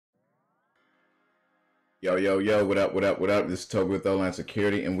Yo, yo, yo, what up, what up, what up? This is Toby with O-Line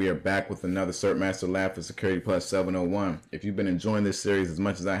Security, and we are back with another Cert Master Lab for Security Plus 701. If you've been enjoying this series as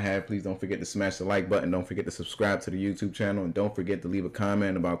much as I have, please don't forget to smash the like button, don't forget to subscribe to the YouTube channel, and don't forget to leave a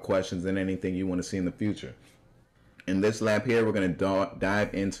comment about questions and anything you want to see in the future. In this lab here, we're going to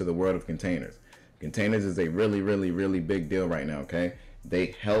dive into the world of containers. Containers is a really big deal right now, okay?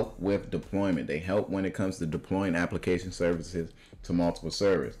 They help with deployment. They help when it comes to deploying application services to multiple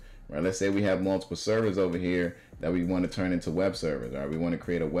servers. Right? Let's say we have multiple servers over here that we want to turn into web servers. Right? We want to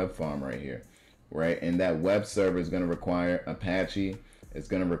create a web farm right here. Right? And that web server is going to require Apache. It's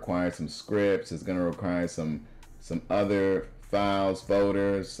going to require some scripts. It's going to require some other files,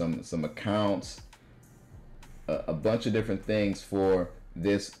 folders, some accounts, a bunch of different things for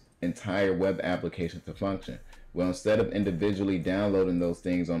this entire web application to function. Well, instead of individually downloading those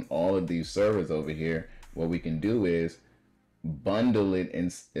things on all of these servers over here, what we can do is bundle it,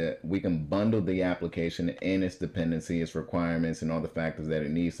 and we can bundle the application and its dependency, its requirements, and all the factors that it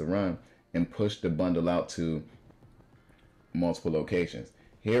needs to run, and push the bundle out to multiple locations.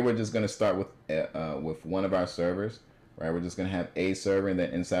 Here we're just going to start with one of our servers. Right, we're just going to have a server, and then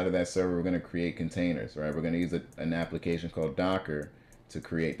inside of that server we're going to create containers. Right, we're going to use an application called Docker to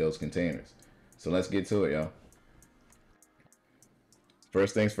create those containers. So let's get to it, y'all.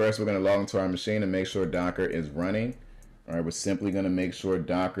 First things first, we're going to log into our machine and make sure Docker is running. All right, we're simply going to make sure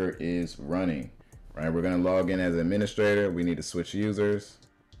Docker is running. All right, we're going to log in as administrator. We need to switch users.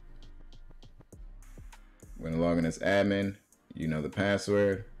 We're going to log in as admin. You know the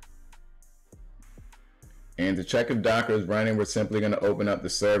password. And to check if Docker is running, we're simply going to open up the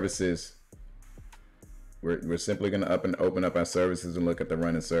services. We're simply going to open up our services and look at the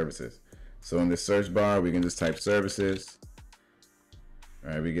running services. So in the search bar, we can just type services.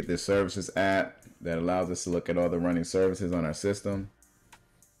 All right, we get this services app that allows us to look at all the running services on our system.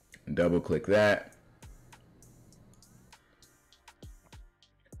 Double click that.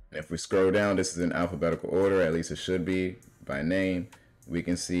 And if we scroll down, this is in alphabetical order, at least it should be by name. We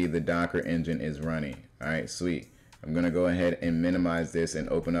can see the Docker engine is running. All right, sweet. I'm going to go ahead and minimize this and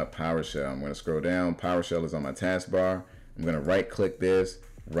open up PowerShell. I'm going to scroll down. PowerShell is on my taskbar. I'm going to right click this,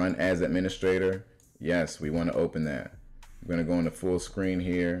 run as administrator. Yes, we want to open that. I'm going to go into full screen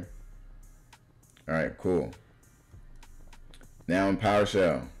here. All right, cool. Now in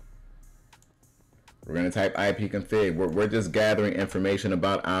PowerShell, we're going to type ipconfig. We're just gathering information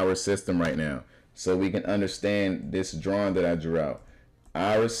about our system right now so we can understand this drawing that I drew out.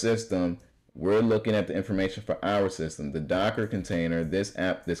 Our system, we're looking at the information for our system. The Docker container, this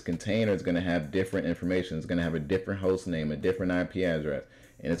container is going to have different information. It's going to have a different host name, a different IP address,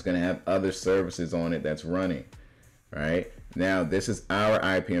 and it's going to have other services on it that's running. Right? Now, this is our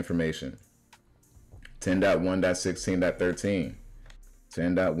IP information. 10.1.16.13.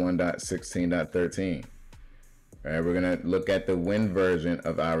 10.1.16.13. All right, we're going to look at the Win version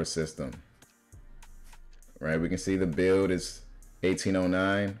of our system. Right? We can see the build is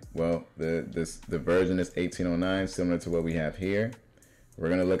 1809. Well, the version is 1809, similar to what we have here. We're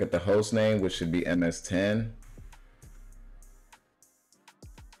going to look at the host name, which should be MS10.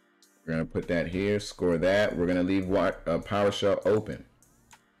 We're going to put that here, score that. We're going to leave PowerShell open.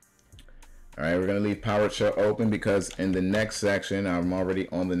 All right, we're going to leave PowerShell open because in the next section, I'm already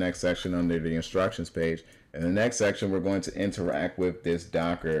on the next section under the instructions page. In the next section, we're going to interact with this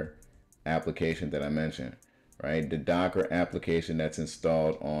Docker application that I mentioned. Right, the Docker application that's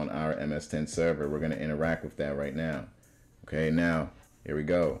installed on our MS10 server. We're going to interact with that right now. Okay, now here we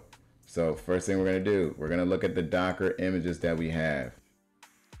go. So first thing we're going to do, we're going to look at the Docker images that we have.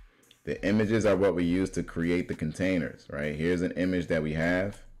 The images are what we use to create the containers. Right, here's an image that we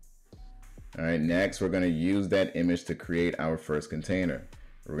have. All right, next we're going to use that image to create our first container.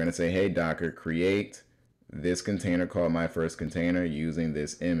 We're going to say, hey Docker, create this container called my first container using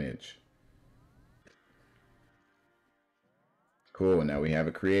this image. Cool, now we have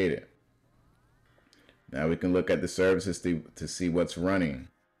it created. Now we can look at the services to see what's running.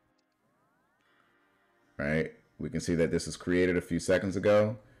 Right, we can see that this was created a few seconds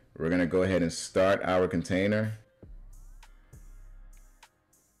ago. We're going to go ahead and start our container.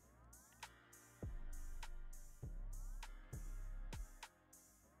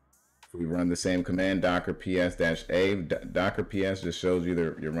 We run the same command, docker ps-a. Docker ps just shows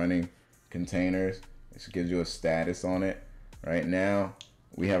you your running containers. It just gives you a status on it. Right now,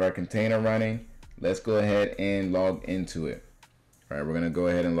 we have our container running. Let's go ahead and log into it. All right, we're going to go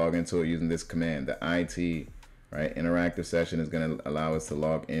ahead and log into it using this command, the IT. Right, interactive session is going to allow us to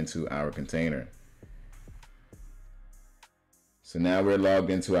log into our container. So now we're logged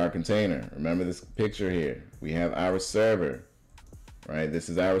into our container. Remember this picture here. We have our server. Right, this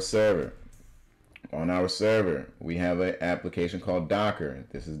is our server. On our server, we have an application called Docker.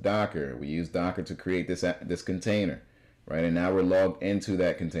 This is Docker. We use Docker to create this container, right? And now we're logged into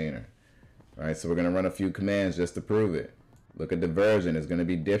that container. All right, so we're going to run a few commands just to prove it. Look at the version. It's going to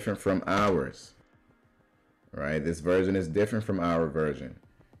be different from ours. Right? This version is different from our version.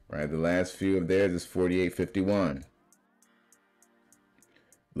 Right? The last few of theirs is 4851.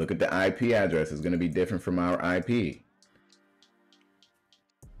 Look at the IP address. It's going to be different from our IP.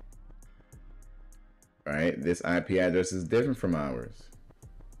 Right? This IP address is different from ours.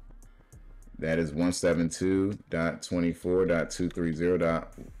 That is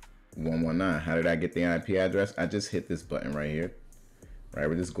 172.24.230.119. How did I get the IP address? I just hit this button right here. Right?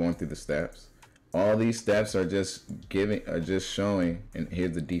 We're just going through the steps. All these steps are just showing, and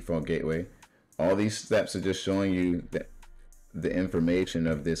here's the default gateway. All these steps are just showing you the information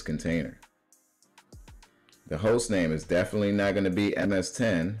of this container. The host name is definitely not going to be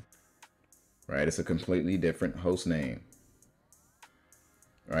MS10, right? It's a completely different host name.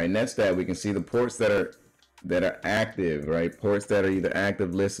 All right, next that we can see the ports that are active, right? Ports that are either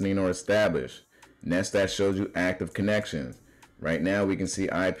active listening or established. Next that shows you active connections. Right now we can see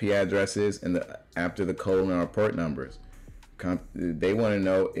IP addresses and after the colon are port numbers. They want to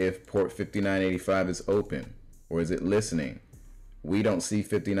know if port 5985 is open or is it listening. We don't see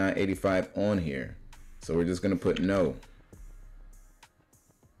 5985 on here, so we're just going to put no.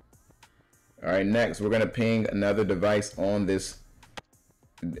 All right, next we're going to ping another device on this.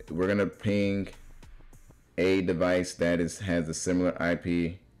 We're going to ping a device that has a similar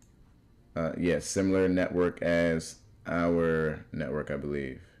IP, similar network as our network, I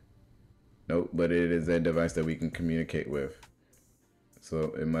believe. Nope, but it is a device that we can communicate with.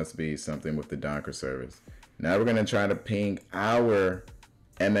 So it must be something with the Docker service. Now we're going to try to ping our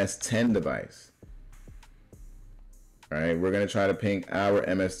MS10 device. All right, we're going to try to ping our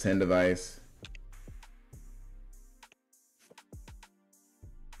MS10 device.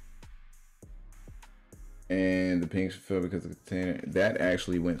 And the ping should fail because the container, that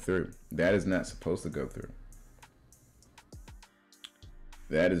actually went through. That is not supposed to go through.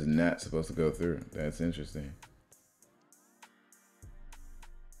 That is not supposed to go through. That's interesting.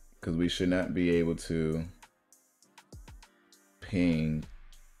 Because we should not be able to ping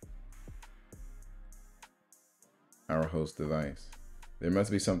our host device. There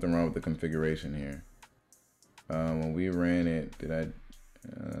must be something wrong with the configuration here. When we ran it, let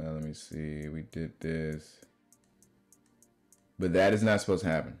me see, we did this. But that is not supposed to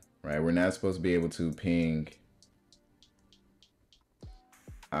happen, right? We're not supposed to be able to ping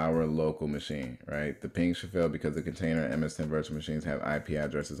our local machine, right? The ping should fail because the container and MS10 virtual machines have IP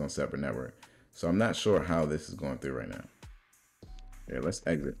addresses on separate network. So I'm not sure how this is going through right now. Yeah, let's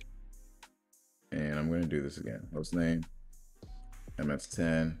exit. And I'm going to do this again. Hostname,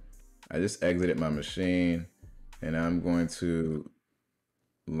 MS10. I just exited my machine and I'm going to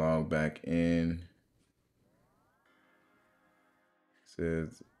log back in. It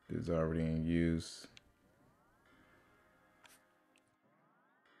says it's already in use.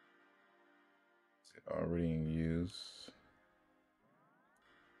 Already in use.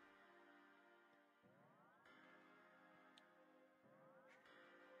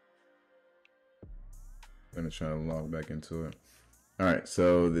 I'm gonna try to log back into it. All right,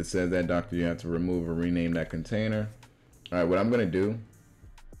 so it says that doctor, you have to remove or rename that container. All right, what I'm gonna do,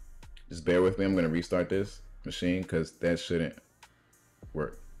 just bear with me. I'm gonna restart this machine because that shouldn't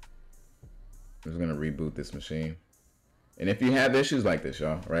work. I'm just gonna reboot this machine. And if you have issues like this,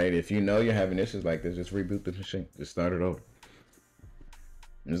 y'all, right? If you know you're having issues like this, just reboot the machine. Just start it over.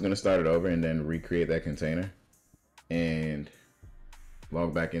 I'm just going to start it over and then recreate that container and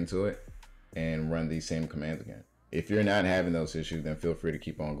log back into it and run these same commands again. If you're not having those issues, then feel free to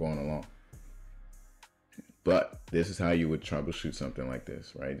keep on going along. But this is how you would troubleshoot something like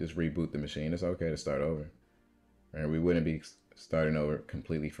this, right? Just reboot the machine. It's okay to start over. Right? We wouldn't be starting over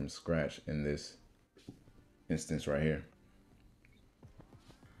completely from scratch in this instance right here.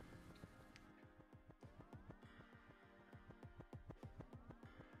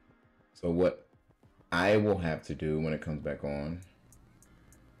 So what I will have to do when it comes back on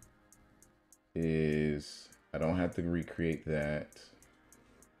is I don't have to recreate that.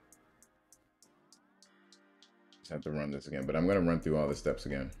 Just have to run this again, but I'm going to run through all the steps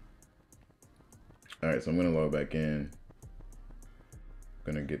again. All right, so I'm going to log back in.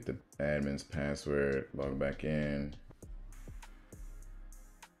 I'm going to get the admin's password, log back in.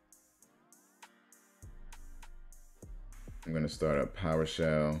 I'm going to start up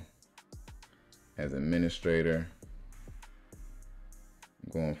PowerShell as administrator.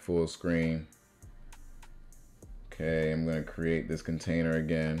 I'm going full screen. Okay, I'm going to create this container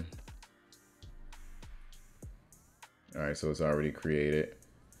again. All right, so it's already created.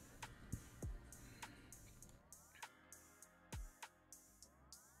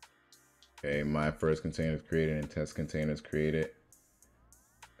 Okay, my first container is created and test container is created.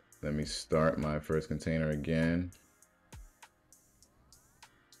 Let me start my first container again.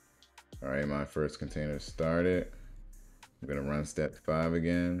 All right, my first container started. I'm gonna run step 5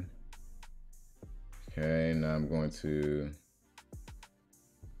 again. Okay, now I'm going to,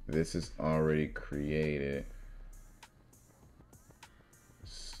 this is already created.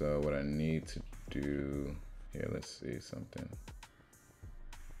 So what I need to do, here, let's see something.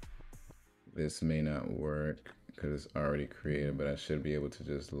 This may not work because it's already created, but I should be able to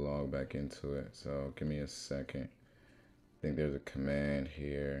just log back into it. So give me a second. I think there's a command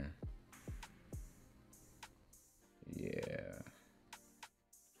here. Yeah.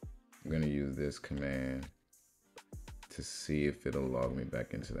 I'm gonna use this command to see if it'll log me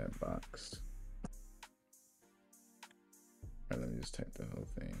back into that box. All right, let me just type the whole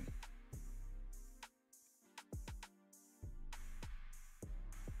thing.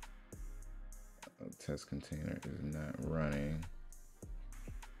 Test container is not running.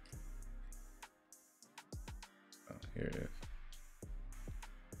 Oh, here it is.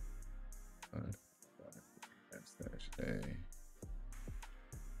 /a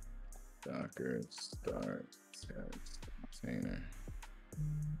docker start test container.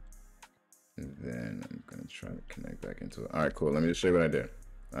 And then I'm gonna try to connect back into it. All right, cool. Let me just show you what I did.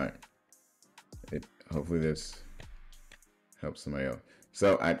 All right. Hopefully this helps somebody else.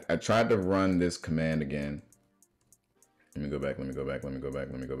 So I tried to run this command again. Let me go back.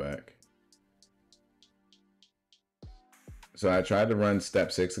 So I tried to run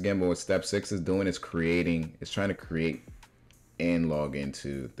step 6 again, but what step 6 is doing is trying to create and log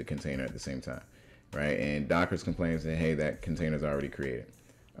into the container at the same time, right? And Docker's complaining saying, hey, that container is already created.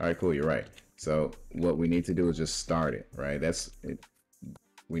 All right, cool, you're right. So what we need to do is just start it, right? That's it.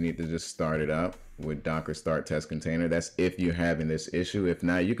 We need to just start it up with Docker start test container. That's if you're having this issue. If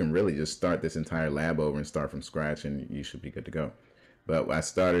not, you can really just start this entire lab over and start from scratch and you should be good to go. But I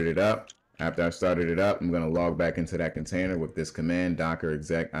started it up. After I started it up, I'm going to log back into that container with this command, docker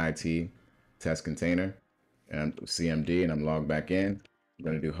exec it test container and cmd, and I'm logged back in. I'm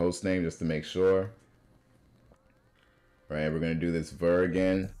going to do host name just to make sure. Right, we're going to do this ver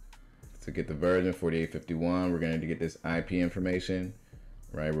again to get the version 4851. We're going to get this IP information.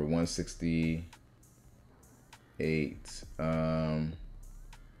 Right, we're 168. Oh,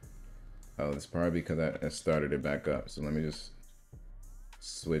 it's probably because I started it back up. So let me just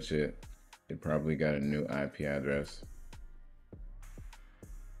switch it. It probably got a new IP address.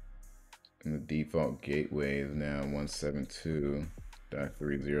 And the default gateway is now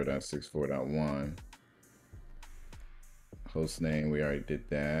 172.30.64.1. Host name, we already did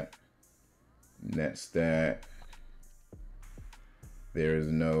that. Netstat. There is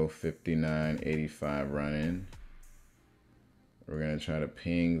no 5985 running. We're gonna try to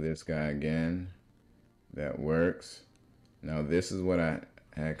ping this guy again. That works. Now this is what I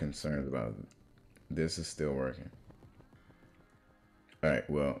had concerns about. This is still working. All right,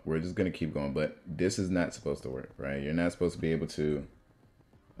 well, we're just gonna keep going, but this is not supposed to work, right? You're not supposed to be able to,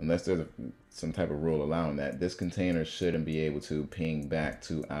 unless there's some type of rule allowing that, this container shouldn't be able to ping back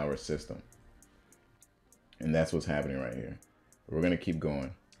to our system. And that's what's happening right here. We're gonna keep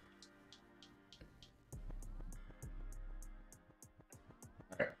going.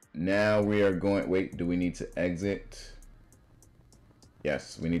 All right, now we are going, wait, do we need to exit?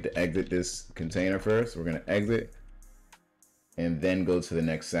 Yes, we need to exit this container first. We're gonna exit and then go to the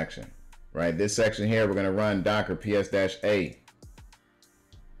next section, right? This section here, we're gonna run docker ps-a